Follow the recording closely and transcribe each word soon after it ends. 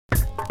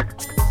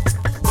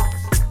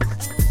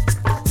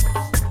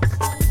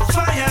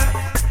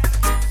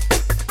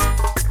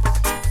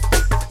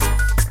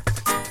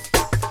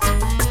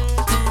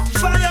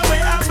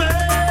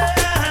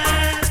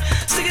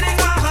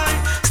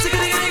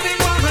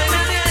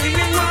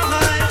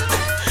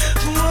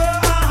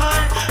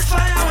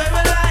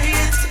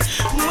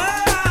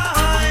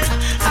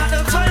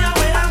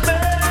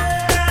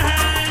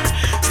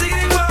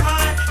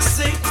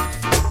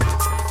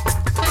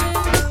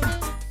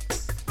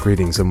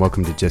Greetings and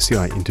welcome to Jesse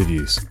I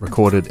Interviews,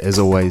 recorded as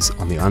always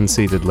on the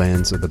unceded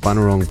lands of the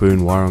Bunurong, Boon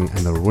Wurrung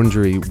and the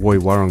Wurundjeri Woi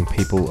Wurrung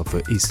people of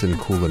the Eastern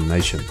Kulin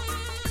Nation.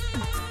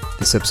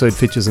 This episode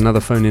features another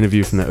phone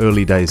interview from the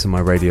early days of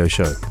my radio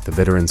show with the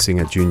veteran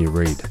singer Junior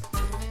Reid.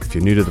 If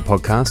you're new to the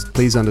podcast,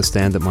 please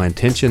understand that my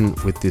intention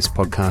with this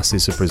podcast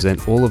is to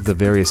present all of the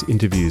various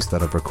interviews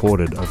that I've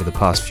recorded over the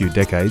past few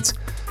decades,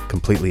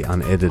 completely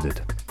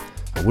unedited.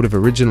 I would have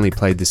originally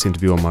played this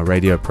interview on my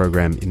radio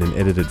program in an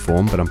edited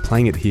form, but I'm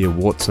playing it here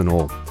warts and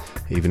all,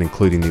 even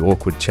including the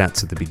awkward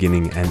chats at the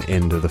beginning and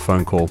end of the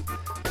phone call,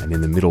 and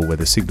in the middle where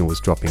the signal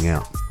was dropping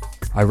out.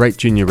 I rate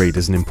Junior Reid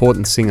as an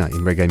important singer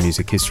in reggae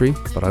music history,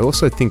 but I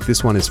also think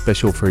this one is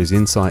special for his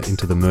insight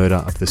into the murder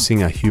of the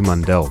singer Hugh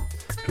Mundell,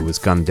 who was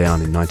gunned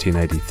down in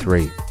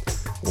 1983.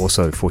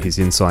 Also for his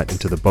insight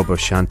into the Bobo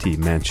Shanti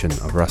mansion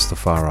of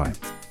Rastafari.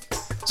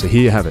 So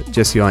here you have it,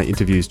 Jesse I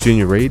interviews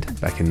Junior Reid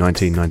back in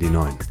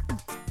 1999.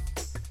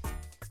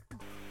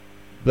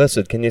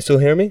 Blessed, can you still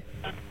hear me?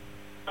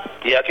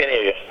 Yeah, I can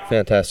hear you.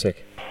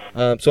 Fantastic.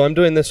 So I'm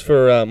doing this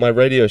for my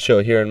radio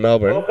show here in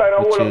Melbourne,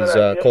 which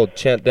is called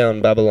Chant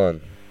Down Babylon.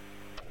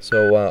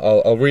 So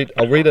I'll read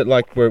it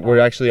like we're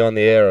actually on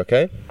the air,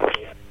 okay?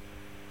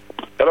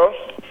 Hello?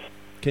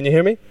 Can you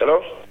hear me?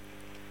 Hello?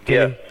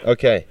 Yeah.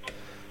 Okay.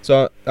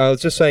 So I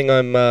was just saying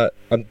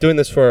I'm doing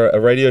this for a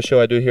radio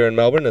show I do here in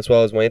Melbourne, as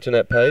well as my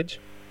internet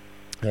page,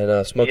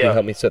 and Smokey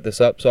helped me set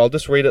this up. So I'll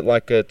just read it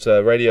like it's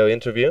a radio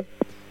interview.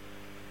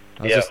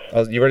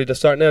 You ready to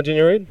start now,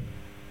 Junior Reid?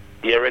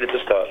 Yeah, ready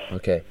to start.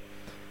 Okay.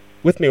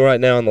 With me right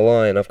now on the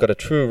line, I've got a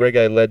true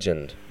reggae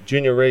legend.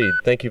 Junior Reid,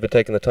 thank you for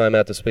taking the time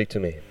out to speak to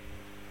me.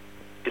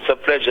 It's a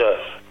pleasure,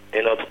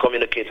 to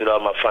communicate with all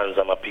my fans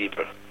and my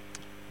people.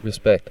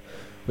 Respect.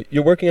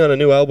 You're working on a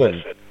new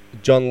album,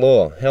 John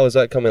Law. How is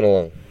that coming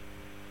along?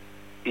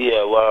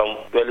 Yeah,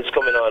 well, it's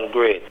coming on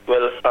great.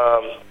 Well,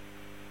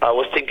 I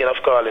was thinking of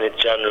calling it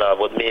John Law,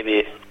 but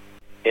maybe,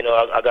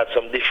 I got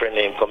some different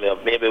name coming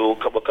up. Maybe we'll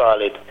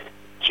call it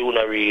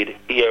Junior Reid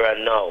Here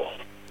and Now.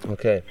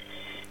 Okay.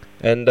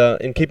 And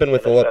in keeping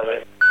with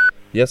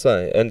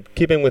and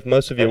keeping with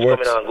most of your works.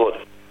 It's coming on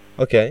good.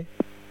 Okay.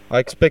 I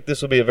expect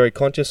this will be a very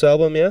conscious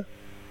album, yeah?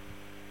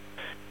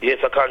 Yeah,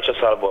 it's a conscious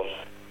album.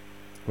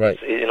 Right.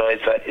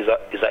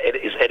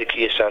 It's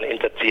education,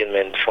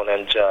 entertainment, fun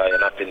and joy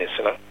and happiness,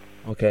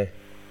 Okay.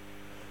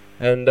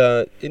 And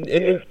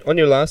on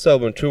your last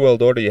album, True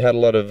World Order, you had a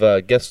lot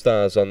of guest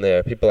stars on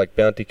there. People like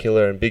Bounty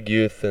Killer and Big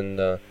Youth and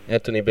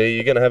Anthony B.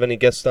 You going to have any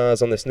guest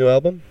stars on this new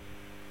album?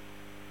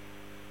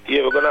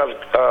 Yeah, we're going to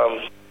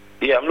have...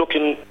 I'm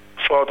looking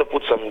forward to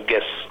put some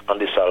guests on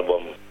this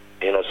album.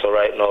 So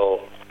right now,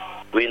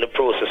 we're in the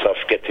process of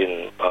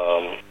getting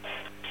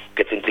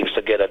things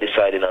together,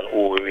 deciding on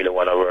who we really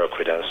want to work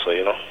with, and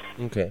so,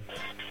 Okay.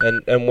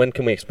 And when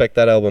can we expect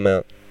that album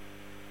out?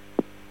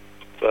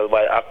 Well,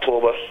 by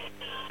October,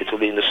 it will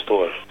be in the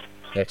store.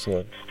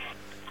 Excellent.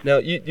 Now,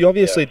 you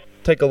obviously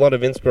take a lot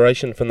of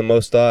inspiration from the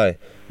Most High.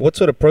 What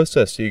sort of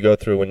process do you go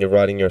through when you're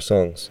writing your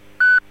songs?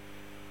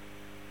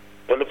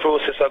 Well, the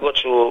process I go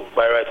through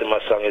by writing my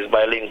song is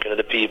by linking to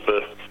the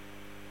people,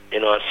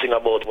 and sing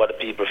about what the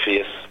people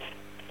face,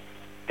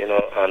 and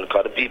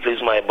because the people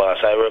is my boss.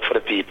 I work for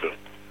the people,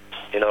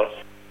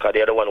 because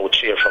they're the one who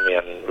cheer for me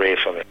and rave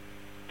for me.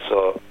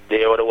 So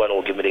they are the one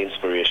who give me the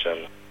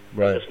inspiration.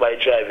 Right. Just by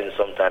driving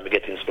sometimes I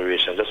get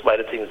inspiration. Just by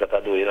the things that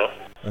I do,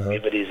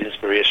 give me these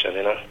inspiration,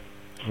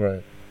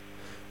 Right.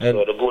 And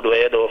so the good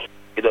way, though,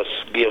 it just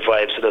give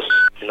vibes, it just,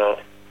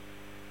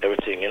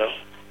 everything,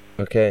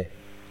 Okay.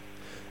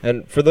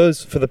 And for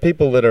the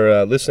people that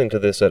are listening to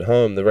this at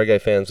home, the reggae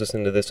fans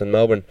listening to this in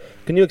Melbourne,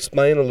 can you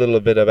explain a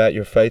little bit about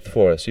your faith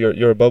for us?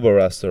 You're a Bobo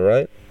Rasta,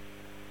 right?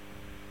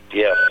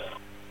 Yeah.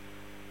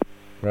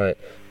 Right.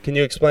 Can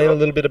you explain a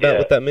little bit about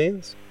what that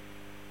means?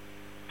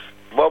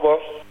 Bobo?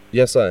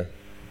 Yes, I.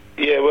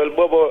 Yeah, well,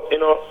 Bobo,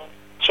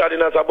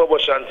 trading as a Bobo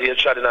Shanti, you're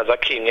trading as a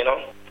king,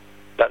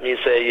 That means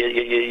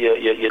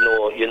you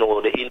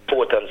know the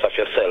importance of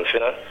yourself,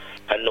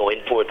 and know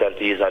important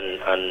is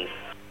and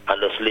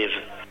just live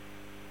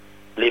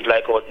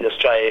like what,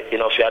 just try, if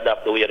you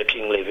adapt the way the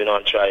king live,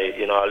 and try,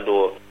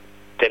 although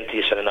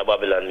temptation in a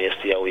Babylon may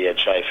stay away and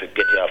try to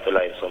get you off the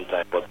line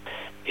sometime, but,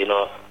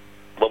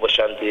 Bobo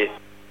Shanti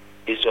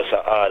is just an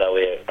order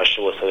where I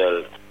show so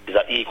well, it's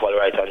an equal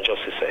right and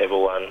justice to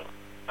everyone,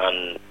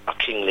 and a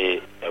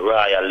kingly, a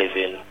royal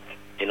living,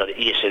 the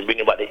Asians,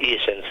 bringing back the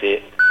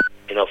anciency,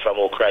 from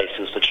how Christ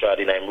used to trod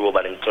in him robe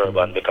and him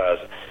turban, because,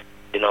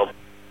 a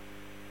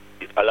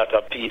lot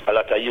of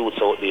youths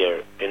out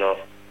there,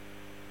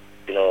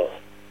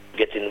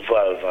 get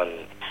involved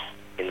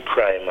in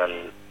crime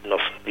and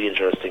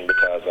dangerous things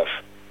because of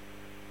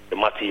the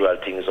material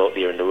things out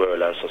there in the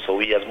world, and so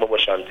we as Bobo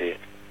Shanti,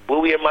 we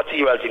wear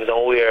material things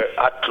and we wear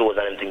hot clothes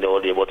and anything the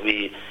whole day, but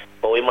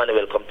our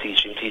Emmanuel come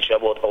teach you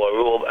about our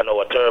robe and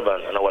our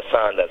turban and our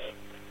sandals.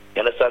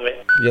 You understand me?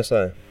 Yes,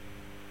 I.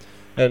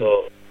 And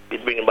so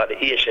it bringing back the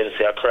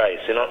anciency of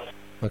Christ,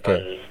 Okay.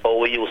 And how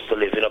we used to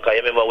live, because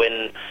you remember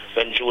when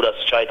Judas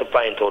tried to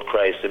point out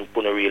Christ and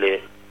couldn't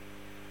really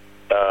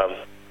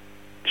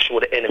show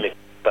the enemy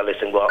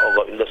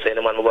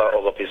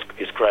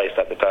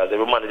because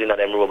every man is in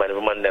them robe and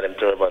every man in them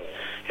turban.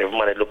 Every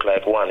man look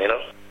like one, you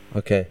know.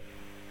 Okay.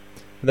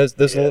 There's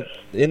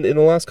in the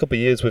last couple of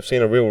years we've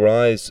seen a real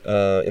rise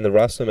in the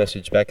Rasta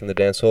message back in the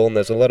dance hall, and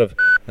there's a lot of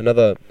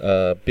another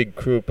big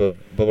group of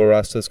Bubba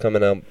Rastas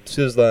coming out,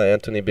 Sizzla,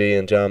 Anthony B,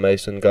 and Jar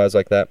Mason, guys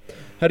like that.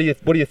 What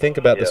do you think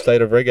about the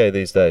state of reggae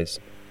these days?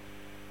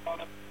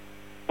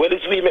 Well,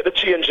 it's we make the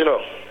change, you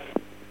know,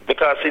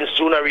 because since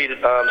Juna Reid,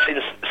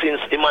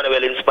 since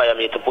Emmanuel inspired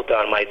me to put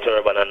on my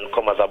turban and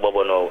come as a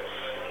Bubba now,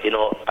 you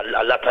know,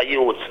 a lot of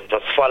youth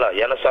just follow.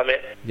 You understand me?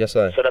 Yes,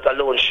 sir. So that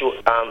alone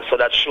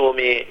show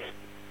me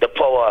the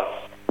power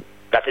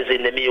that is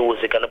in the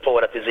music and the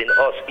power that is in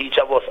us. Each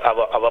of us have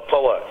a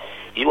power.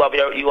 You have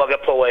your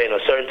power, you know.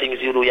 Certain things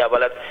you do, you have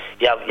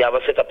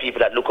a set of people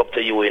that look up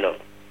to you, you know.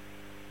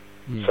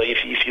 Mm. So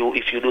if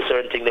you do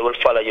certain things, they will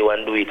follow you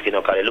and do it, you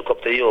know, because they look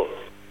up to you.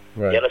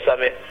 Right. You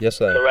understand me? Yes,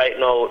 sir. So right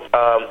now,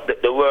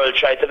 the world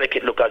try to make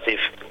it look as if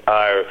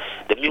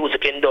the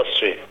music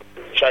industry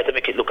try to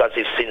make it look as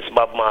if since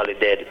Bob Marley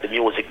dead, the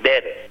music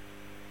dead.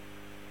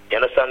 You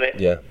understand me?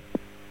 Yeah.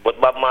 But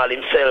Bob Marley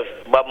himself,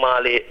 Bob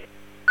Marley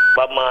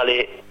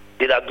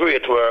did a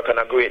great work and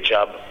a great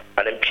job,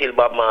 and him killed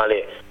Bob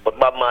Marley. But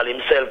Bob Marley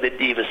himself didn't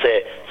even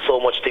say so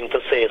much thing to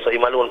say, so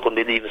him alone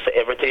couldn't even say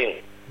everything.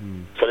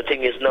 Mm. So the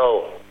thing is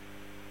now,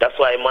 that's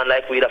why a man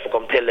like we have to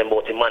come tell them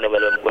about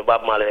Emmanuel when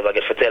Bob Marley never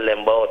get to tell them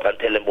about, and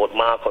tell them about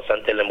Marcus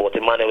and tell them about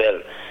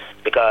Emmanuel.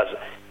 Because,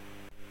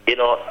 you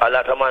know, a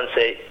lot of men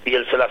say,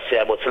 Hail Selassie,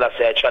 but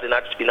Selassie tried in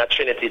a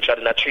Trinity, tried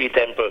in a 3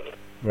 temple.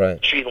 Right.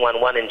 3 in 1,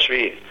 1 in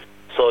 3.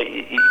 So,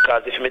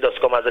 because if me just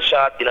come as a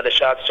short, you know, the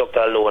short structure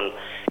alone,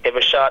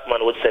 every short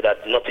man would say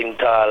that nothing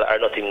tall or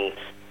nothing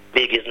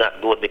big is not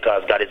good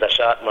because God is a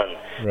short man.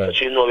 Right. But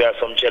you know we are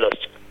some jealous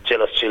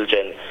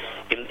children.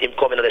 Him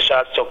come in the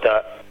short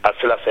structure as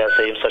Selassie and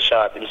say him so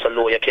short, him so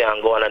low, you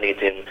can't go underneath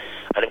him.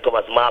 And him come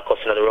as Marcus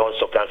in the round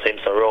structure and say him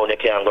so round, you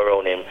can't go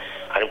around him.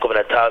 And him come in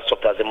the tall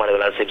structure as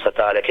Emmanuel and say him so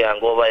tall, you can't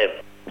go over him.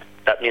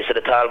 That means that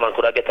the tall man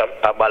could have get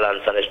a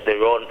balance, and the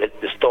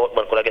stout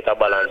man could have get a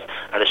balance,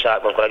 and the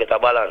short man could have get a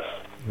balance.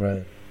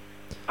 Right.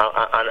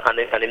 And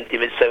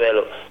he say,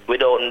 well,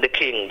 without the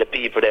king, the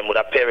people them would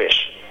have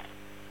perished.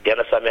 You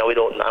understand me? And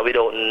without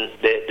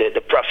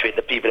the prophet,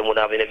 the people them would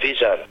have in a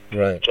vision.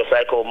 Right. Just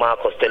like how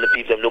Marcus tell the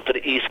people them look to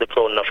the east, the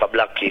crown of a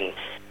black king,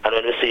 and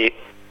when we see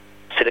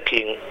the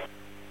king,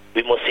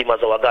 we must see him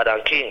as our God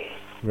and king.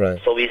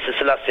 Right. So we see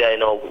Selassie, you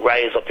know,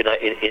 rise up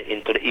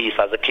into the east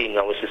as a king,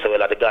 and we see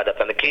well, the God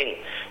and the king,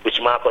 which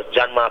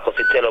John Marcus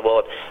he tell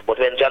about. But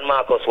when John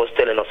Marcus was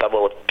telling us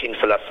about King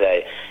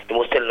Selassie, he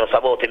was telling us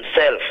about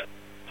himself.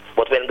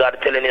 But when God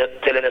telling us,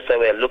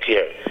 well, look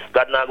here,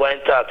 God not going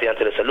to talk to you and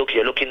tell us, look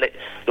here, looking at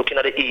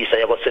the east, and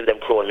you're going to send them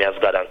crown me as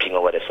God and king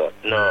over there. So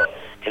no,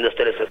 he just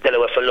tell you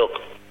where to look.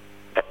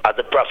 As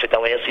the prophet,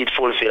 and when you see it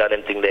fulfilled and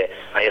them thing there,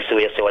 and you see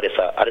where you see what they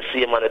say, at the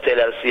same man, you tell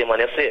you, at the same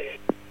man, you see.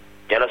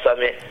 You understand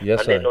me?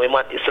 Yes, and then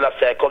now,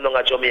 Selassie come down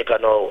to Jamaica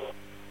now.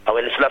 And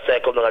when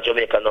Selassie come down to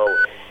Jamaica now,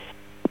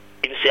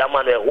 you see a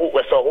man who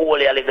so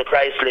holy I live the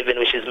Christ living,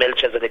 which is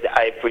Melchizedek, the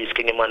high priest,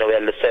 King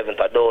Emmanuel the 7th,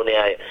 down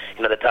here,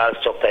 in the tall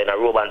structure, in a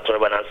robe and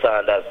turban and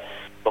sandals.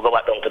 But go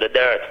back down to the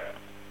dirt.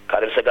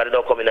 Because they say God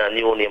don't come in a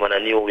new name and a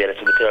new way, and it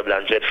will be terrible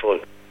and dreadful.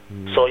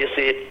 Mm. So you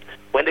see,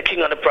 when the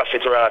king and the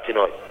prophet were out, you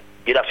know,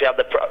 you'd have to have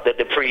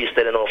the priest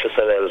then, you know, for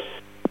say, well,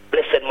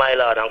 blessed my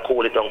Lord, and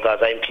cool it down, because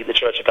I keep the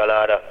church of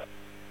order.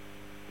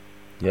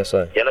 Yes,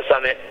 sir. You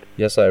understand me?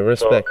 Yes, I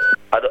respect.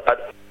 So,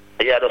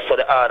 so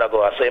the order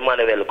go. So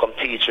Emmanuel come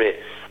teach me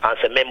and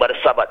say, remember the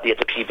Sabbath day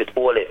to keep it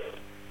holy.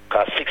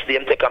 Because 6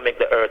 days take and make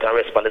the earth and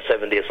rest on the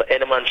 7 days. So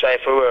any man try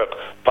for work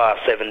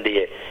past 7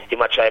 days, he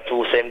might try to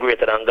prove him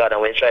greater than God. And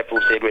when he try to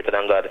prove him greater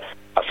than God,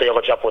 I say you're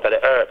going to drop out of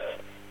the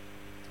earth.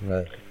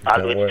 Right.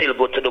 And it's still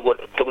good to do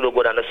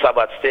good on the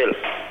Sabbath still.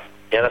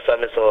 You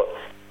understand me? So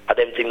I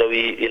them think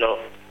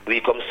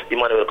that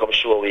Emmanuel come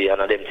show we,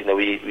 and I them think that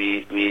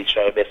we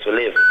try our best to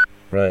live.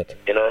 Right.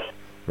 You know?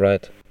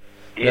 Right.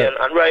 Yeah,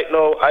 and right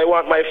now, I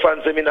want my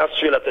fans in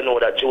Australia to know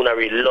that Juna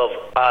Reid love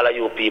all of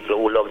you people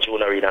who love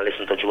Juna Reid and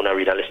listen to Juna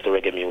Reid and listen to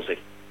reggae music.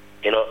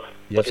 You know?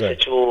 Yes, but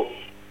it's true.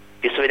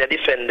 It's when you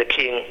defend the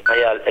king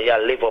and you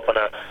live up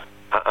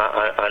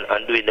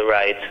and doing the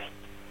right.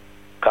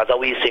 Because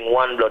we sing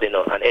one blood, you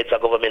know, and it's a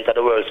government of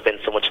the world spend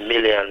so much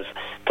millions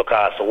to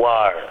cause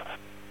war.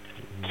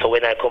 So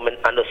when I come and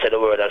say the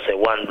word and say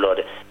one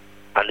blood,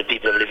 and the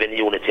people live in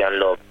unity and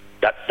love,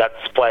 that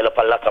spoil up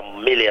a lot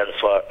of millions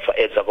for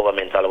heads of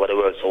government all over the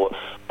world. So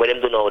what them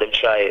do now, them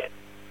try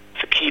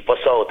to keep us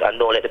out and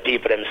don't let the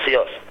people them see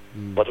us.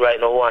 But right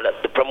now,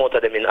 the promoter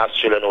them in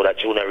Australia know that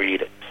Juna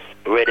Reid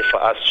ready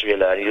for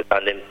Australia,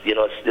 and then, you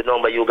know, the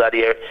number you got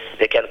here,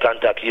 they can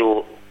contact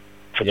you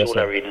for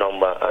Juna Reid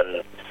number,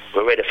 and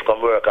we're ready to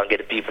come work and get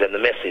the people in the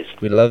message.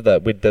 We love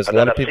that. There's a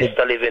lot of people.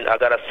 I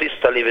got a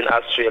sister living in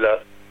Australia.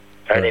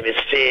 Her name is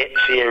Faith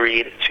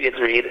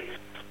Reid.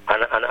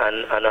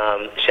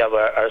 And she have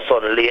her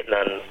son Leighton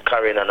and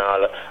Karen and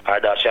all her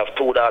daughter. She have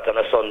 2 daughters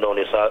and a son down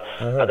there. So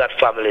I got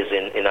families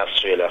in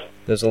Australia.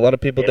 There's a lot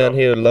of people down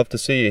here who love to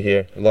see you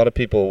here. A lot of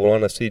people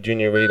want to see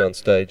Junior Reid on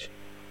stage.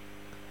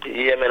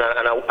 Yeah, man,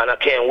 and I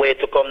can't wait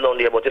to come down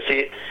there. But you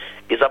see,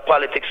 it's a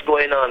politics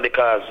going on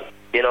because,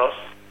 because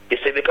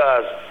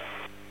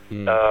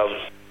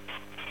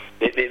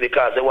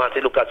because they want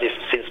to look as if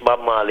since Bob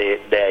Marley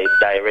died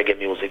reggae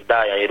music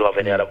die, and you don't have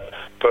any other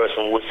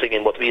person who's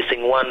singing. But we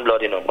sing one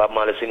blood, Bob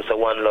Marley sings a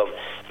one love,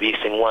 we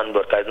sing one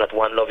blood, because it's not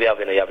one love you have,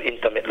 you have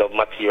intimate love,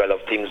 material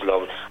love, things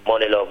love,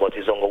 money love, but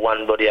it's only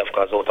one blood you have,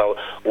 because out of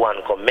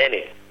one come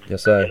many.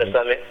 Yes, I. You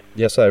understand me?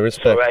 Yes, I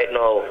respect. So right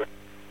now,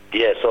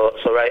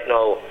 so right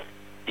now,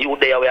 you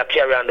there we are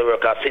carrying the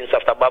work, since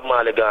after Bob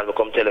Marley gone, we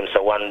come tell him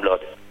so one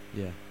blood.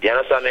 Yeah. You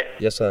understand me?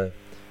 Yes, I.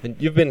 And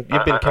you've been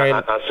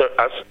carrying.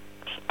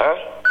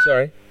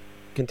 Sorry,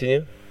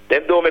 continue.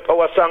 Them don't make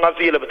our song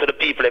available to the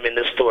people in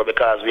the store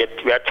because we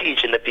are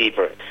teaching the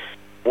people.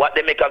 What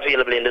they make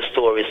available in the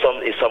store is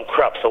some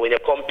crap. So when you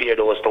compare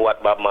those to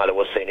what Bob Marley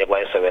was saying, you're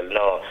going to say, well,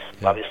 no,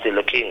 Bob is still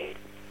a king.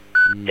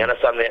 You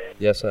understand me?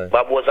 Yes, sir.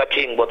 Bob was a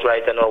king, but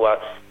right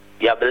now,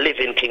 you have the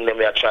living kingdom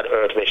we are trying to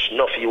earth, which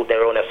enough youth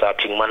their own as a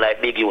king. Man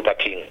like Big Youth a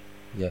king.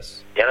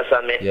 Yes. You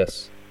understand me?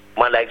 Yes.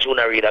 Man like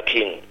Junior Reid a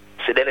king.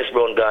 See Dennis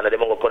Brown gone, they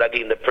could have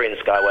given the prince,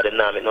 because what they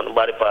name it,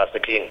 nobody passed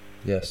the king.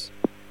 Yes.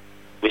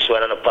 Which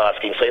one on the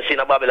past king. So you see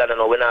in Babylon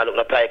now, when I look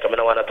at title, I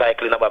don't want a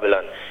title in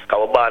Babylon. Because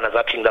we're born as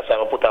a king, that's why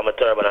I put on my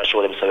turban and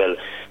show them so well.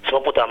 So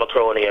I put on my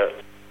crown here.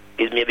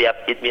 It may be a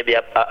wrap,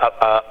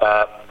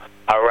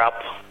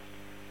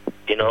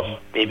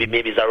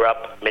 maybe it's a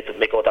wrap,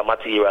 make out a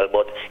material,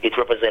 but it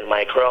represents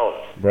my crown.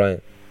 Right.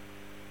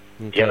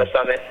 Okay. You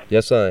understand me?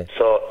 Yes, I.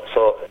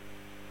 So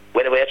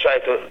whenever you try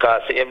to,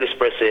 because every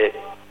express,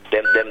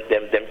 them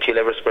kill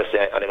every express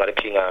and them are the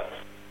king a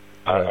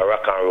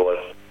rock and roll.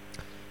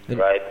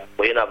 Right?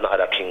 But you have no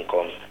other king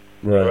come.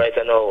 Right.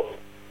 Right now,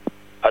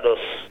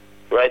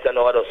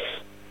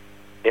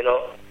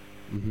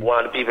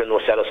 one people know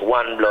say us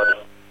one blood.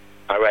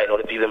 And right now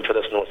the people for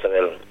us know say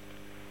well,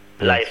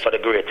 life for the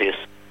greatest.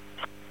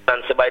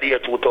 And so by the year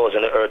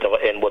 2000 the earth will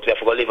end, but we have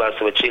to go live and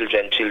say with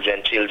children.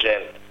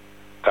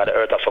 Because the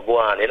earth have to go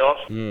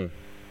on,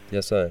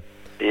 Yes, sir.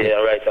 Yeah,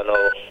 right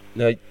now.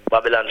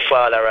 Babylon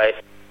fall, right?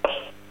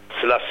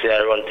 Selassie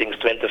run things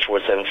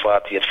 24/7,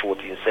 48,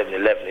 14, 7,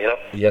 11,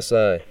 Yes,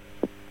 sir.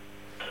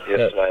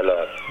 Yes, my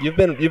lord. You've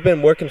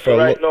been working for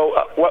right now.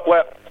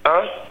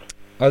 Huh?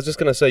 I was just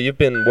gonna say you've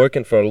been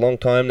working for a long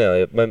time now.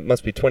 It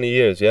must be 20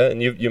 years, yeah.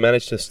 And you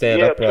managed to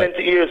stand up. Yeah,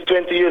 20 years.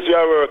 20 years we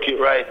are working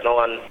right now,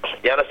 and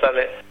you understand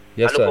me?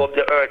 Yes, and look up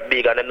the earth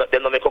big, and them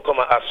not make come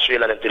to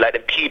Australia and them like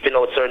them keeping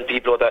out certain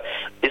people.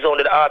 It's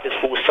only the artists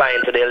who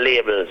sign to their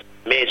labels,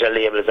 major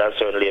labels and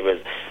certain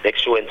labels, they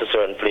show into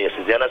certain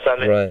places. You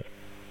understand me? Right.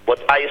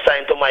 But I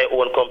signed to my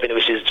own company,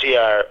 which is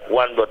GR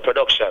One Blood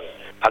Production.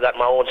 I got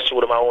my own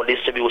studio, my own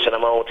distribution,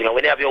 and my own thing. And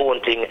when you have your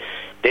own thing,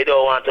 they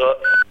don't want to.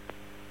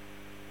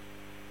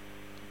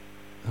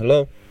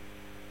 Hello.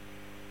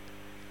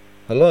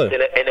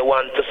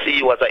 Anyone to see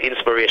you as an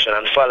inspiration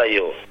and follow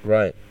you.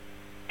 Right.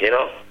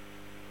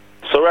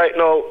 So right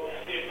now,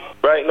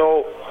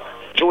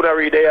 Junior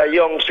Reid, they are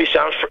young fish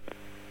and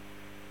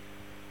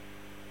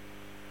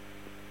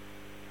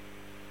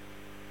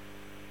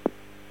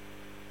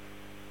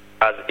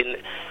as in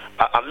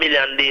a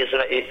million days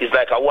is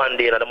like a one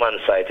day on the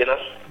man's side,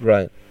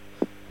 Right.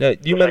 Now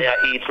you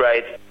eat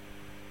right.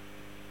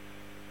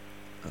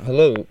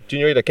 Hello,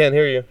 Junior Reid, I can't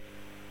hear you.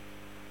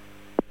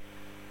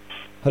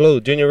 Hello,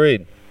 Junior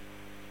Reid.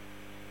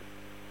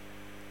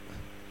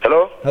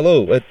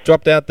 Hello, it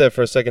dropped out there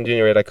for a second,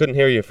 Junior Reid. I couldn't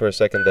hear you for a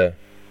second there.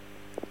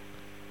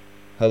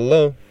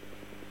 Hello.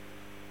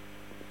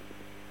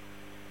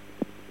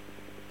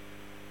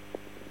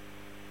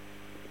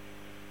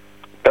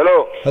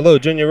 Hello,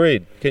 Junior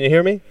Reid. Can you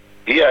hear me?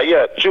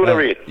 Yeah, Junior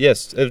Reid.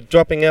 Yes, it was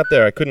dropping out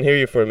there. I couldn't hear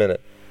you for a minute.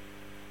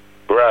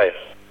 Right.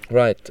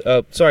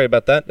 Sorry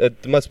about that.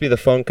 It must be the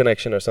phone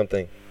connection or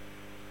something.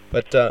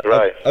 But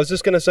right. I was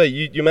just going to say,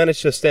 you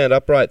managed to stand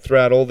upright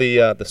throughout all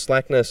the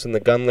slackness and the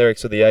gun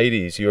lyrics of the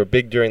 80s. You were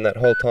big during that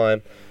whole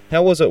time.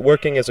 How was it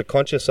working as a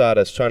conscious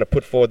artist, trying to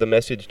put forward the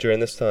message during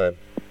this time?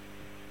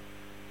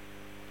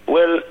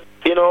 Well,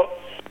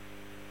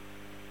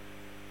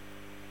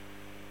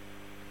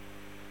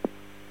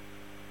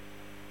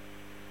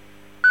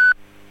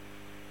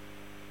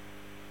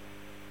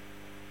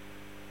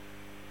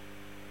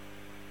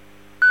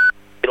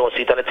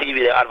 see it on the TV,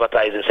 they're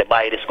advertising, say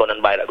buy this gun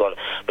and buy that gun.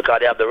 Because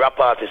they have the rap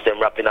artists, them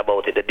rapping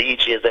about it, the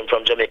DJs, them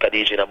from Jamaica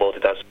DJing about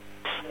it.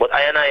 But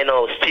I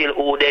know, still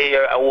who they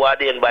here and who are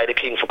they by the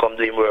king for come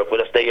doing work.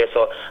 We'll stay here,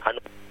 so I know.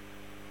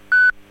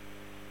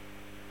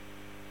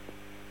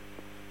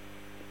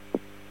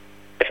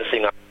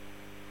 Singer.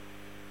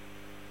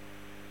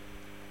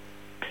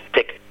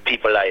 Take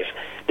people life.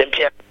 Them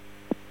can't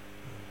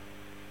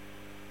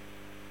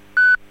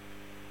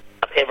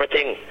have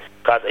everything.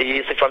 Because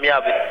you see, from you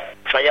have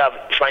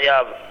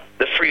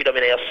the freedom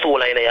in your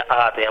soul and in your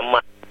heart and your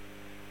mind.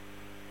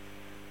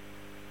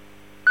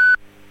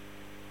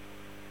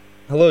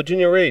 Hello,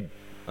 Junior Reid.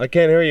 I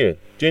can't hear you.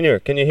 Junior,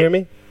 can you hear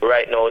me?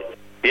 Right now,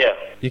 yeah.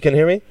 You can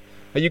hear me?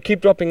 You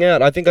keep dropping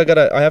out. I think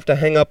I have to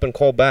hang up and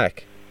call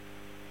back.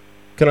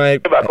 Can I...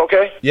 back,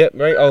 okay? Yeah,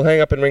 I'll hang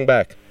up and ring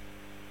back.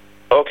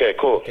 Okay,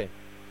 cool. Okay.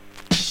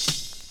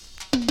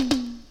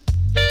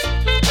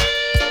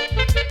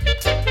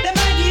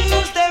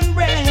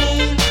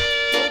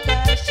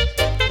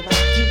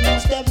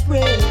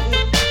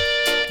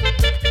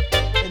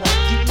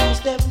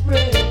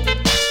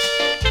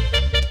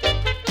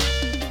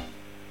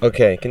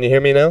 Okay, can you hear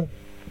me now?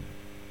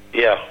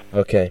 Yeah.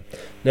 Okay.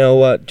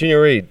 Now,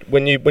 Junior Reid,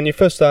 when you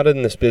first started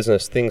in this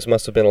business, things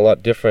must have been a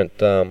lot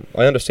different. I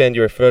understand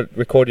you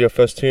recorded your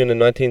first tune in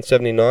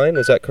 1979,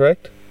 is that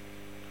correct?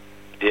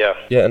 Yeah.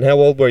 Yeah, and how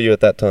old were you at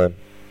that time?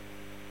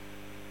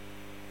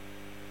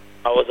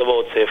 I was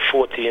about, say,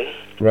 14.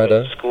 Right.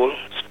 In school.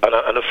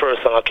 And the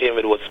first song I came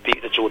with was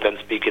Speak the Truth and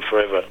Speak It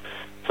Forever.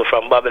 So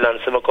from Babylon,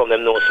 them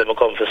know I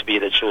come for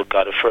Speak the Truth,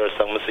 because the first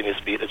song I sing is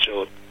Speak the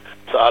Truth.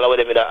 So all of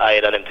them that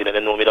hide and them thing, and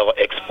they know me to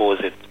expose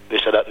it.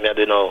 Which that me I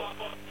do now.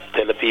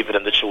 Tell the people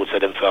them the truth, say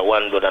them for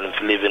one blood and them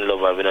for live in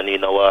love and we don't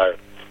need no war.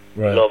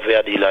 Right. Love, we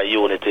deal and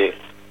unity.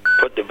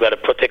 We gotta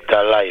protect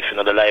our life,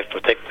 the life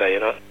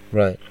protector,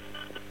 Right.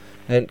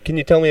 And can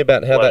you tell me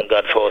about how one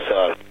God for us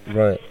all.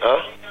 Right.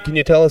 Huh? Can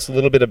you tell us a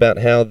little bit about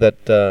how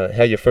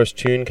how your first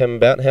tune came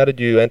about? How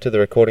did you enter the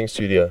recording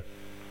studio?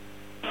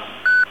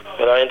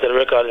 Well, I entered the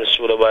recording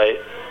studio by,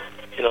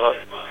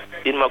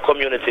 in my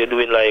community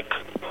doing like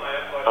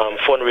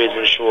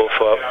fundraising show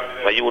for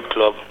my youth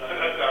club.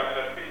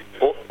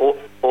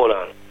 Hold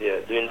on. Yeah,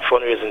 doing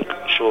fundraising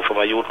show for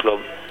my youth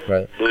club.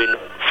 Right. Doing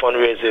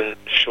fundraising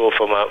show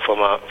for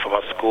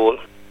my school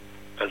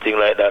and things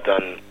like that.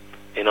 And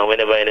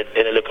whenever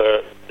any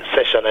little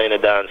session or any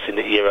dance in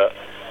the era,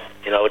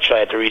 I would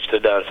try to reach the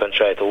dance and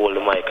try to hold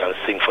the mic and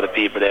sing for the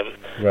people them.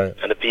 Right.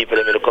 And the people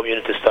them in the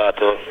community start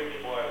to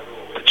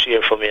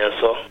cheer for me and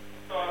so.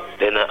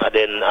 Then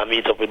I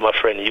meet up with my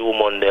friend Hugh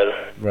Mundell.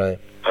 Right.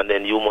 And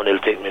then Hugh Mundell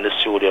take me in the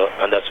studio,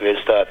 and that's where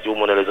it starts. Hugh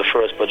Mundell is the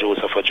first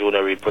producer for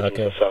Junior Reid, produced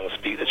the song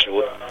Speak the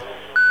Truth.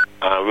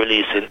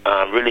 Release it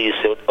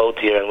out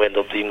here and went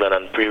up to England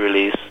and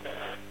pre-release.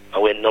 I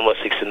went number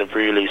 6 in the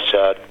pre-release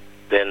chart.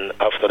 Then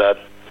after that,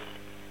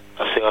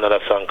 I sing another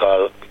song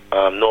called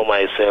Know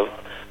Myself.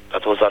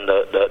 That was on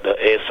the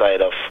A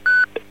side of,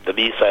 the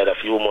B side of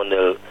Hugh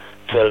Mundell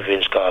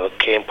 12-inch called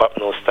Came Pop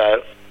No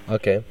Style.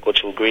 Okay. Go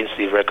through Green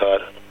Steve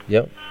record.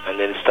 Yep. And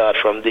then start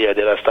from there.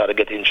 Then I started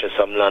getting interest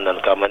from London,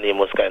 because my name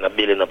was kind of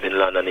building up in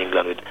London,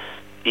 England, with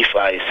If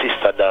I,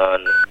 Sister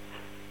Dan,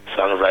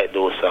 songs like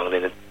those songs.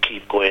 Then it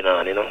keep going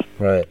on,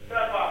 Right.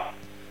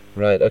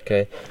 Right,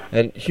 okay.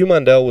 And Hugh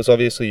Mundell was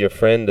obviously your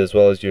friend as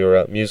well as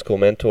your musical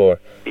mentor.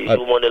 Hugh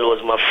Mundell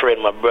was my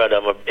friend, my brother,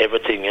 my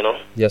everything,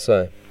 Yes,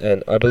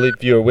 and I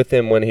believe you were with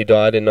him when he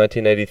died in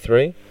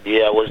 1983?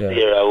 Yeah, I was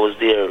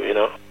there,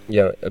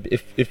 Yeah,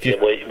 if you...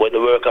 Yeah, but the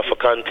work of a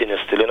continue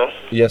still,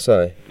 Yes,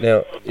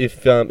 Now,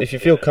 if you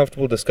feel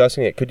comfortable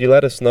discussing it, could you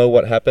let us know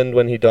what happened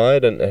when he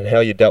died and how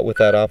you dealt with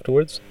that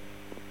afterwards?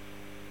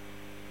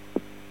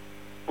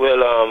 Well,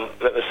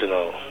 let me see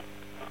now.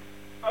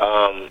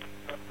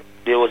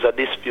 There was a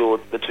dispute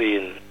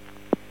between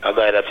a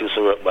guy that used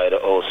to work by the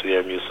house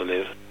where Mundell used to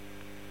live.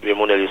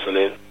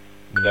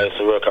 The guy used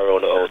to work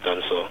around the house,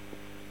 and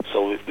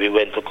so we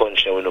went to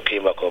country. When we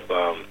came back up,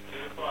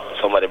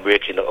 somebody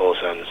break in the house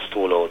and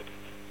stole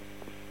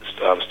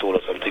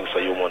some things for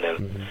Hugh Mundell.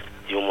 Mm-hmm.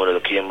 Hugh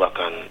Mundell came back,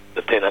 and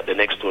the tenant, the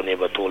next door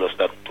neighbor, told us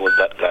that it was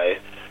that guy.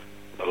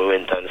 And we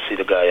went and see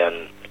the guy,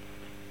 and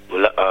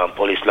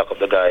police locked up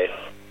the guy.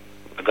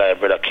 The guy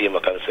brother came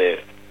back and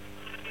said,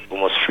 "We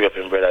must free up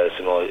him brother,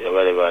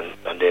 whatever."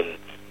 And then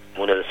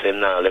Mundell said,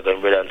 "Nah, let go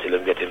him brother until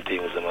him get him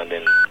things." And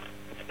then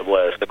the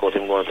boy stuck out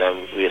him going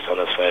to waste on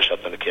his fire shot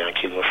and the car and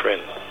kill my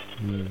friend.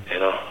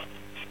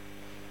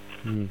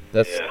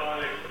 That's.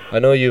 Yeah. I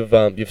know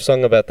you've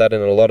sung about that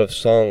in a lot of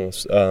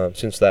songs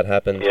since that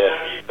happened. Yeah.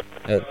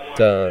 And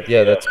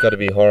that's got to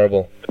be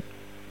horrible.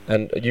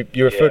 And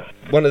you referred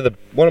one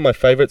of my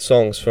favorite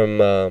songs from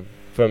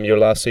your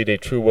last CD,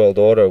 True World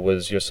Order,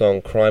 was your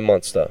song Crime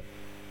Monster.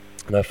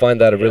 And I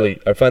find that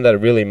a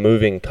really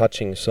moving,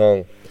 touching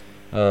song.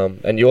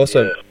 And you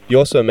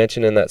also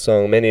mention in that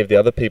song many of the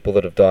other people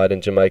that have died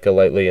in Jamaica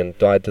lately and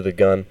died to the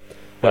gun.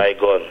 By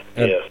gun.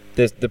 And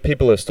the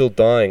people are still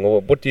dying.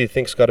 Or what do you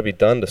think's got to be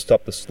done to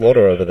stop the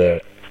slaughter over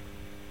there?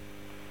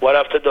 What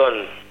have to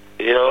done?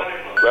 We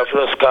have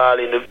to call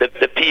in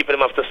the people.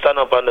 Them have to stand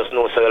up on the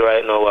snow cell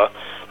right now.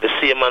 The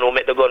same man who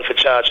make the gun for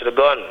charge the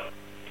gun.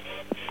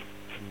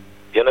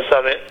 You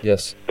understand me?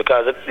 Yes.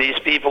 Because these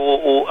people,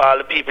 all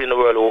the people in the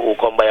world who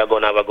come by a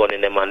gun have a gun in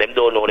them, and them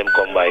don't know them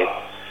come by it.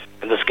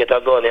 And just get a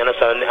gun, you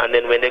understand? And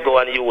then when they go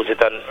and use it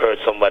and hurt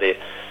somebody,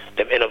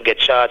 them end up get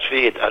charged for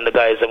it. And the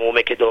guys them who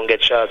make it don't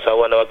get charged. So I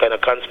wonder what kind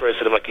of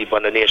conspiracy them keep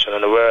on the nation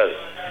and the world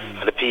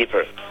and the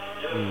people.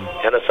 You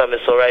understand me?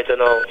 So right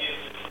now,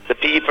 the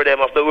people them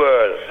of the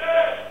world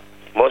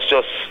must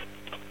just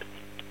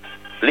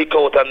leak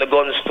out on the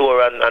gun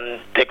store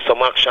and take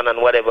some action and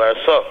whatever.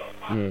 So.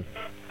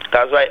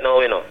 Because right now,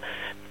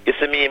 you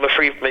see me, I'm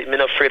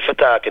not afraid for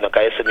talking,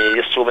 because you see me,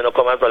 it's true, I don't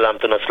come as a lamb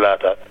to no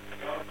slaughter.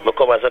 I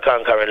come as a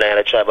conquering lion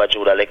of the tribe of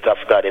Judah, elect of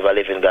God, ever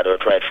living God, or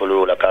rightful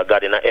ruler, because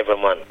God in every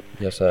man.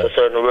 Yes, sir. So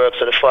certain works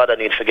of the Father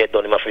need to get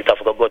done, him have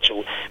to go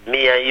through.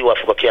 Me and you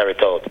have to carry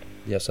it out.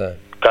 Yes, sir.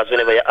 Because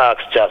whenever you ask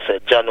Jah, say,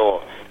 Jah,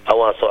 no,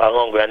 I'm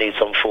hungry, I need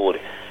some food.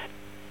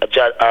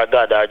 Our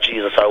God, our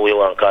Jesus, or we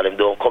want to call him,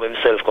 don't come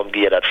himself, come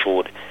give you that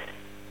food.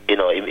 You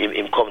know,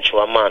 him come through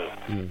a man.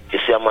 You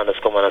see a man that's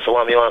coming and say,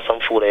 well, you want some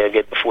food, and you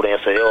get the food, and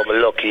you say, oh,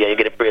 I'm lucky, and you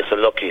get the praise, so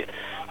lucky.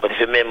 But if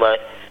you remember,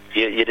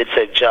 you did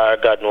say, Jah,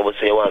 God, no, but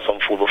say you want some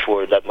food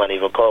before that man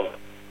even come.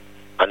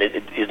 And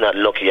it's not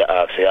lucky you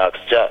ask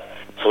Jah.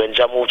 So when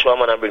Jah move through a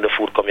man and bring the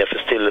food come, you have to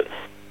still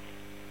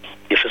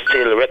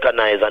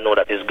recognize and know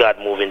that it's God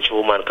moving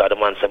through man, because the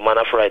man said, man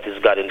of right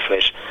is God in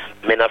flesh,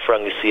 men of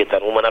wrong is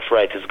Satan, woman of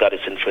right is God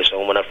is in flesh, and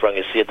woman of wrong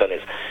is Satan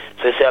is.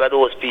 So you see all of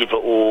those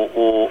people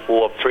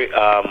who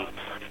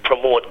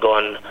promote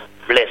gun,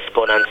 bless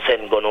gun, and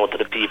send gun out to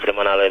the people, them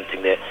and all them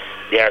thing there,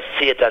 they are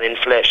Satan in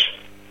flesh,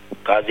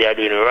 because they are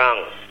doing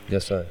wrong.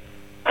 Yes, sir.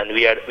 And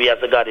we as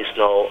the goddess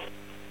now,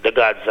 the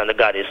gods and the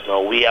goddess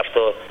now, we have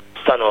to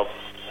stand up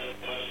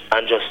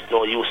and just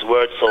use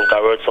word sound,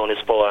 because word sound is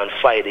power, and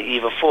fight the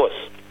evil force.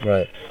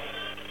 Right.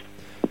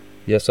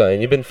 Yes, sir.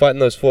 And you've been fighting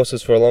those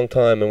forces for a long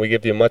time, and we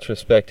give you much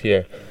respect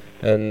here.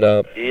 And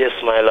yes,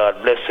 my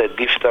Lord. Blessed.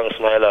 Give thanks,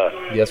 my Lord.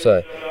 Yes,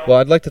 sir. Well,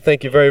 I'd like to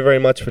thank you very, very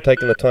much for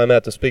taking the time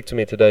out to speak to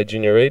me today,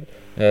 Junior Reid,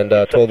 and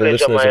to all the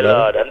listeners. My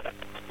Lord.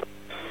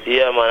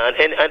 Yeah, man.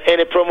 And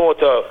any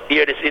promoter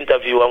hear this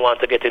interview and want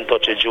to get in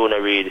touch with Junior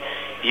Reid,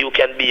 you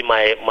can be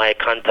my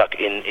contact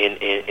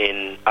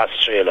in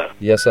Australia.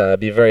 Yes, sir. I'd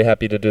be very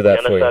happy to do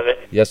that for you. Me?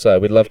 Yes, sir.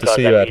 We'd love to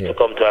see you out here. To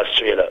come to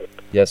Australia.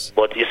 Yes.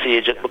 But you see,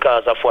 just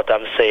because of what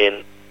I'm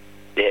saying,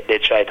 they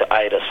try to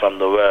hide us from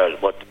the world.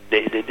 But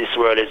this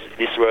world is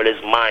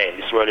mine.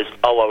 This world is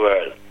our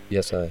world.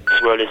 Yes, sir.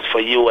 This world is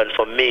for you and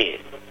for me.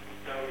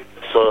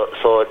 So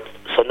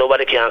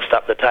nobody can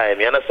stop the time.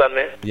 You understand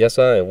me? Yes,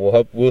 I.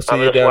 We'll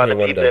see you down here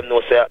one day. Them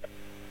know, say,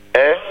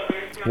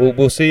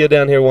 We'll see you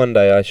down here one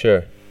day, I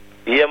sure.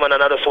 Yeah, man,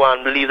 and I just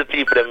want to leave the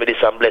people them with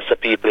this and bless the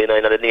people, in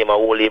the name of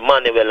Holy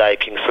Emmanuel, like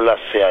King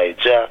Selassie,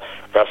 Jah,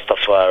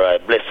 Rastafari,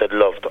 blessed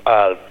love to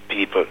all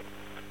people.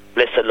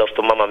 Blessed love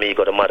to Mama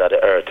Migo, the mother of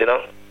the earth,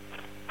 And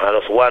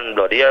just one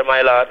blood. Here,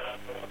 my Lord.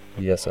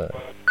 Yes, sir.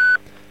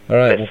 All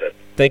right. Well,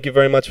 thank you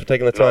very much for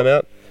taking the time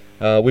out.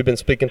 We've been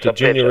speaking to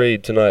Junior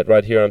Reid tonight,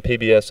 right here on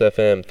PBS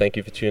FM. Thank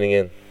you for tuning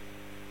in.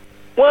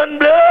 One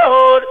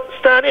blood,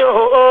 standing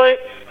hoy.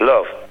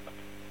 Love.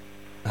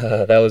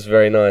 That was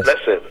very nice.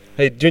 Blessed.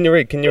 Hey, Junior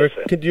Reid,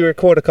 could you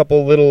record a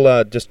couple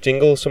little just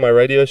jingles for my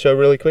radio show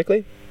really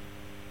quickly?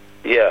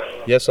 Yeah.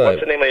 Yes, I.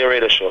 What's the name of your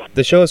radio show?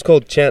 The show is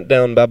called Chant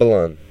Down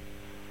Babylon.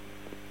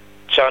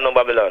 Chant Down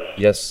Babylon.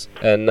 Yes,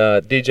 and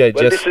DJ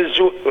Jesse. This is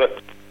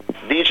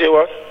DJ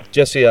what?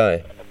 Jesse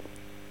I.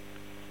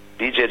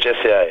 DJ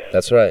Jesse I.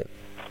 That's right.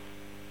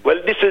 Well,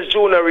 this is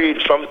Junior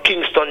Reid from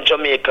Kingston,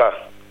 Jamaica.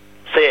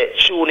 Say,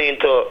 tune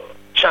into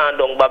Chant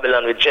Down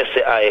Babylon with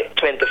Jesse I,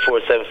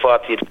 24/7,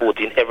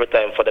 48/14, every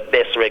time for the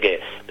best reggae,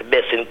 the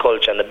best in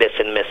culture, and the best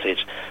in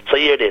message. So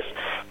hear this.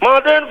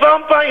 Modern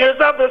vampires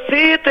of the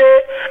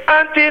city,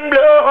 and in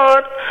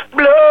blood,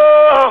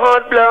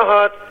 blood,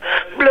 blood,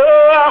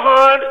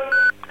 blood.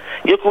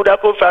 You could have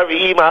come from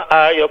Rima,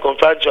 or you come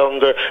from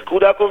jungle.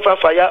 Could have come from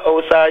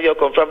Firehouse, or you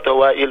come from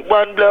Tower Hill.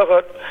 One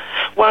blood,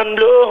 one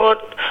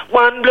blood,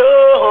 one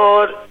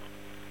blood.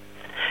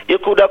 You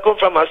could have come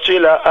from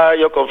Australia, or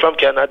you come from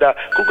Canada.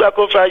 Could have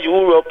come from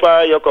Europe,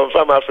 or you come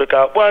from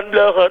Africa. One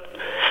blood,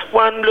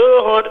 one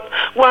blood,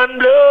 one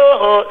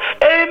blood.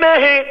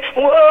 Amen.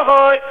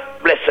 Whoa.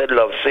 Blessed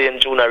love, same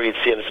Junior Reid,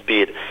 same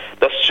speed.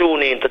 Just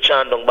tune in to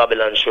Chant Down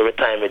Babylon show every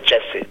time with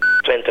Jesse.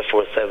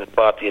 24/7,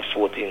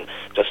 48/14.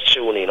 Just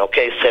tune in,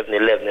 okay?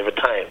 7-11 every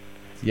time.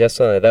 Yes,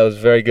 sir. That was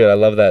very good. I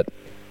love that.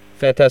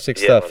 Fantastic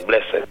stuff. Man,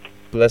 blessed.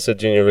 Blessed,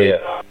 Junior Reid.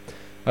 Yeah.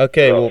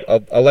 Okay, well,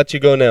 I'll let you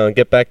go now and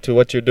get back to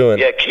what you're doing.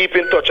 Yeah, keep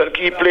in touch and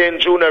keep playing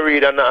Junior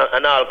Reid and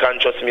all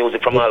conscious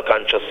music from all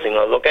conscious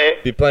singers, okay?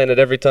 Be playing it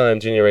every time,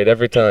 Junior Reid,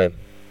 every time.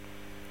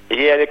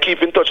 Yeah, you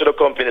keep in touch with the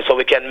company so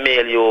we can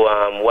mail you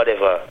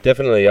whatever.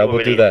 Definitely, I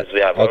will do that.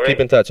 I'll keep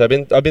in touch. I've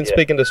been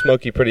speaking to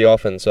Smokey pretty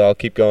often, so I'll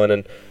keep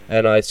going.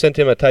 And I sent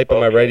him a tape of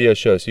my radio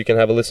show, so you can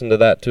have a listen to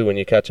that too when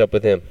you catch up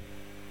with him.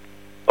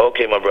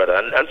 Okay, my brother,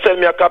 and send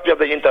me a copy of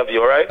the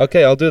interview, all right?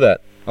 Okay, I'll do that.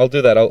 I'll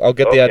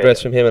get the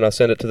address from him and I'll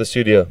send it to the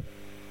studio.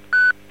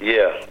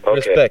 Yeah. Okay.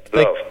 Respect.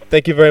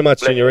 Thank you very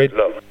much, Junior Reid.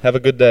 Have a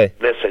good day.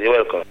 Bless you. You're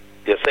welcome.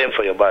 Yeah, same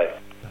for you. Bye.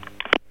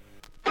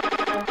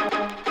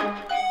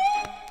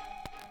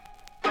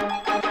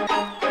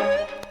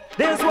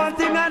 There's one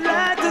thing I'd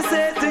like to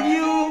say to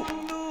you.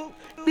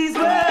 These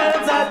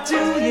words are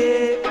true,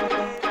 yeah.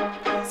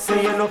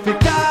 Say no fi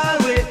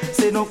Galway,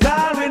 say no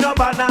Galway, no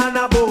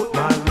banana boat,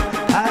 man.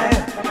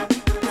 Aye.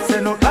 Say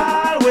no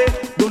Galway,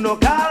 do no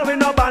Galway,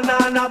 no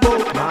banana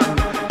boat, man.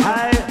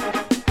 Aye.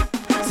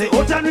 Say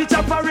out and reach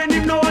a foreign,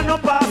 him no want no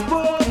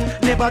passport.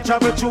 Never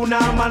travel through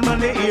Norman man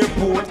the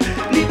airport.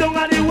 Leave down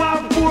at the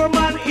one poor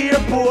man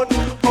airport.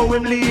 How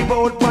him leave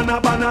out on a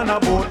banana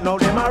boat. Now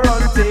them a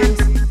run things.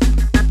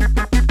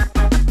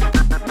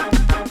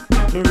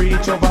 Me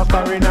reach over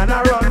foreign and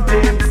I run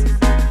things.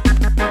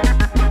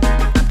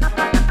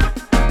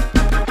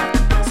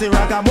 See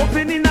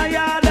ragamuffin in a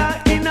yard,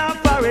 in a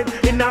foreign,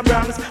 in a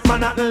Bronx,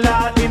 Manhattan,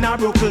 Lord, in a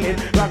Brooklyn.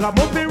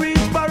 Ragamuffin reach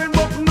foreign,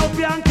 but no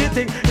Yankee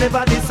thing.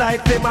 Never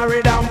decide to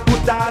marry and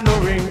put on no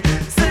ring.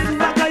 Send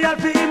back a yard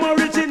for him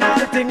original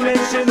thing.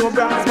 Make she no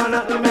Bronx,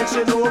 Manhattan, make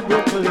she no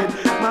Brooklyn.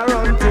 My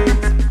run things.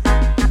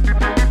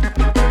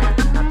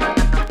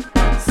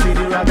 See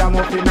the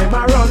ragamuffin in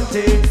my run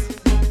things.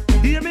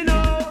 Hear me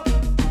now.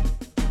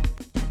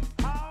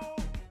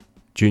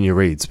 Junior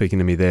Reid speaking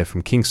to me there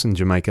from Kingston,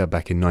 Jamaica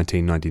back in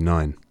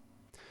 1999.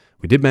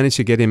 We did manage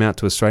to get him out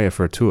to Australia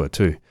for a tour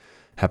too.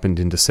 Happened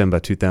in December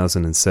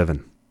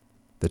 2007.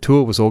 The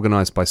tour was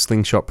organised by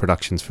Slingshot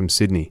Productions from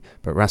Sydney,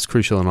 but Ras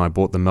Crucial and I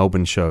bought the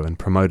Melbourne show and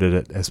promoted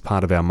it as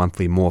part of our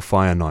monthly More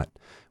Fire Night,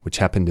 which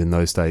happened in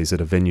those days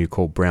at a venue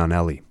called Brown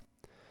Alley.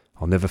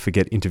 I'll never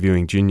forget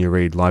interviewing Junior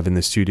Reid live in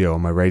the studio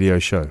on my radio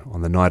show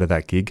on the night of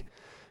that gig,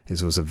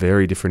 as it was a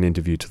very different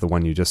interview to the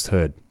one you just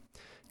heard.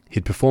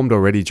 He'd performed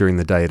already during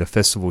the day at a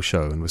festival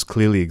show and was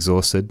clearly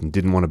exhausted and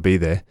didn't want to be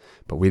there,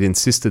 but we'd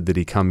insisted that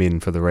he come in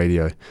for the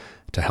radio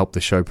to help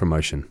the show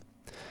promotion.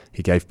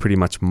 He gave pretty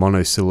much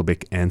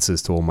monosyllabic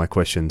answers to all my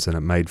questions, and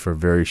it made for a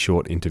very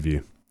short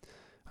interview.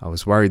 I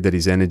was worried that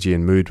his energy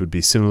and mood would be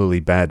similarly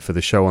bad for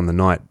the show on the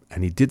night,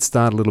 and he did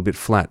start a little bit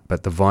flat,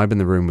 but the vibe in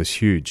the room was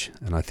huge,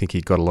 and I think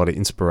he got a lot of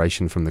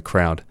inspiration from the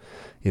crowd.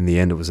 In the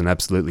end, it was an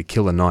absolutely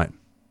killer night.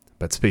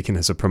 But speaking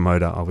as a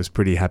promoter, I was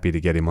pretty happy to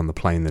get him on the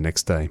plane the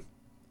next day.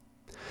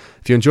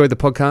 If you enjoyed the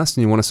podcast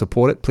and you want to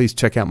support it, please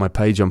check out my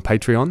page on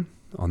Patreon.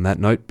 On that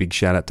note, big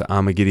shout out to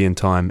Armageddon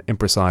Time,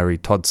 Empress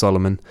Irie, Todd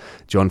Solomon,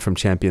 John from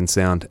Champion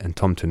Sound, and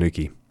Tom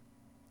Tanuki.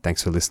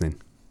 Thanks for listening.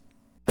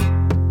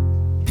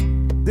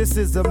 This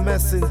is a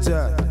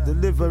messenger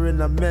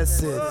delivering a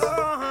message.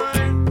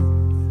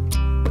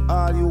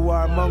 All you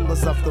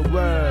warmongers of the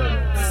world,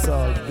 it's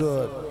all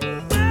good.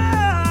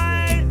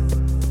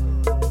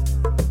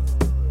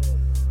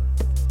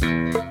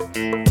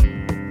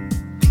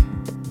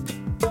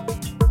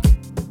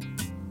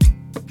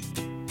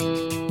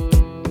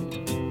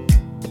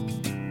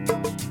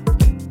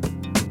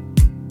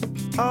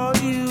 All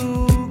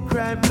you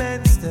crime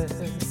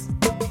monsters,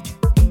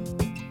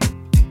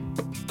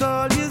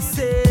 call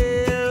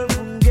yourself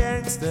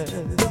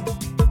gangsters.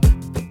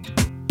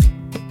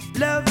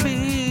 Love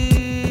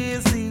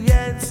is the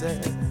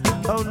answer.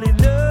 Only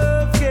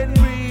love can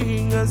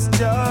bring us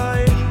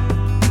joy.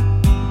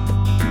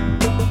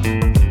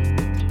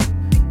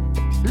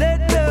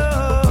 Let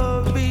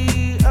love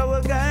be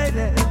our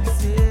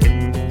guidance,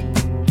 yeah,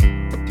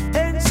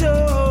 and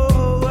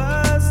show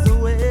us the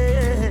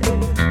way,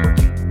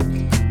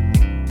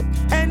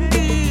 and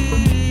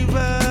give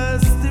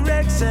us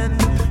direction,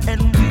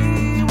 and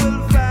we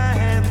will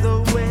find the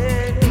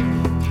way.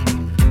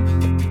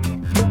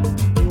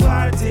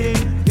 Party,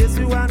 yes,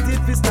 we want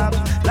it to stop.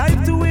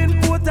 Life too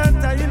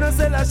important, you know,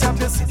 sell a shop,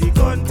 you see the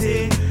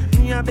country.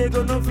 Me a beg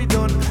on no fi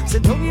done. Say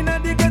down inna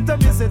the ghetto,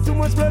 me say too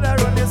much blood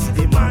around. You see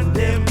the man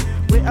them,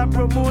 we a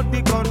promote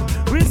the gun.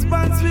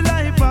 Response we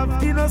life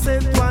of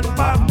innocent one.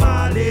 Bob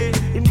Marley,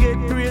 him get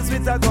praised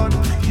with a gun.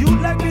 You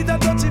like me to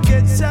touch him,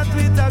 get shot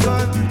with a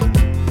gun.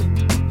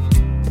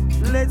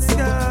 Let's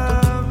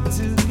come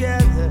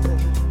together.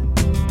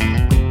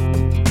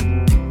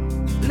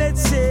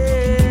 Let's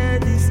share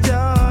this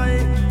joy.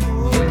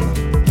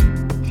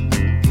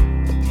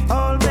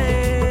 All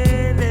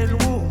men and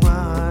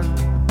women,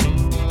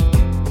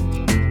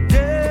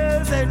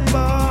 girls and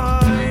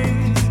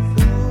boys.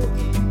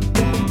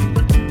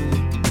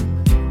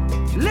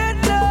 Let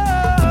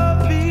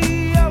love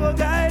be our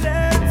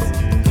guidance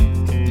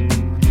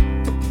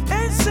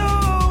and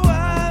show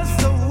us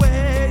the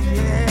way,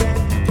 yeah.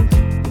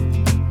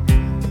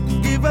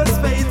 Give us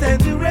faith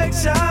and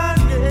direction,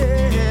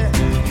 yeah,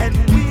 and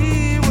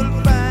we will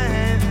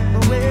find a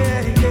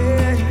way,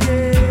 yeah,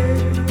 yeah.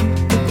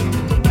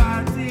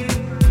 Party,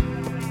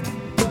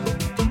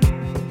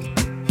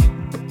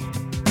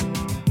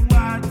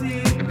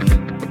 party,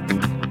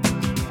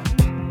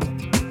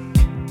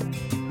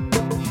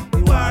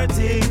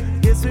 party.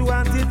 Yes, we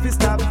want it to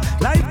stop.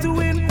 Life too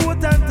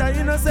important,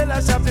 you know, sell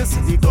a shop, you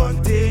see the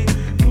gun thing.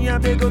 Me a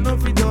beg on no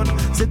fi done.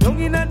 Say down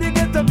inna the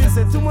ghetto, me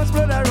say too much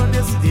blood around.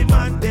 You see the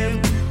man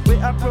them, we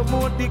a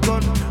promote the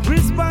gun.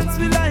 Response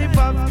we life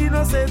of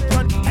innocent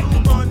one.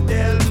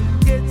 Mondale,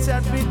 get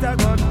shot with a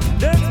gun.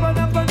 There's one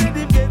up on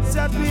him, get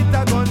shot with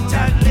a gun.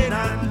 John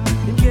Lennon,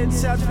 him get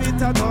shot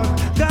with a gun.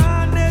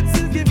 Garnet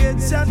Silk, him get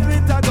shot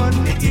with a gun.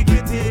 Nitty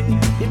Gritty,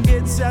 him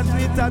get shot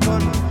with a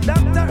gun.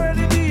 Dr.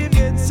 Early D, him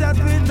get shot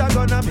with a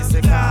gun. And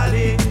Mr.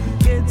 Carly,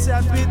 get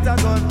shot with a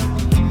gun.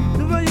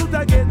 No youth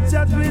a get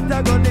shot with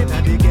a gun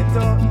inna the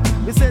ghetto.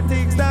 Me say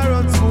things that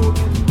run smooth.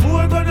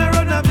 More gonna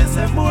run and me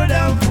say more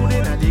than food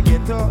inna the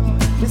ghetto.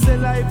 Me say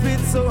life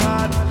it's so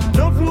hard.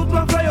 No fruit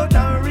will fly out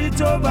and reach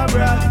over,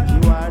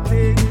 bruh. You are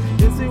big.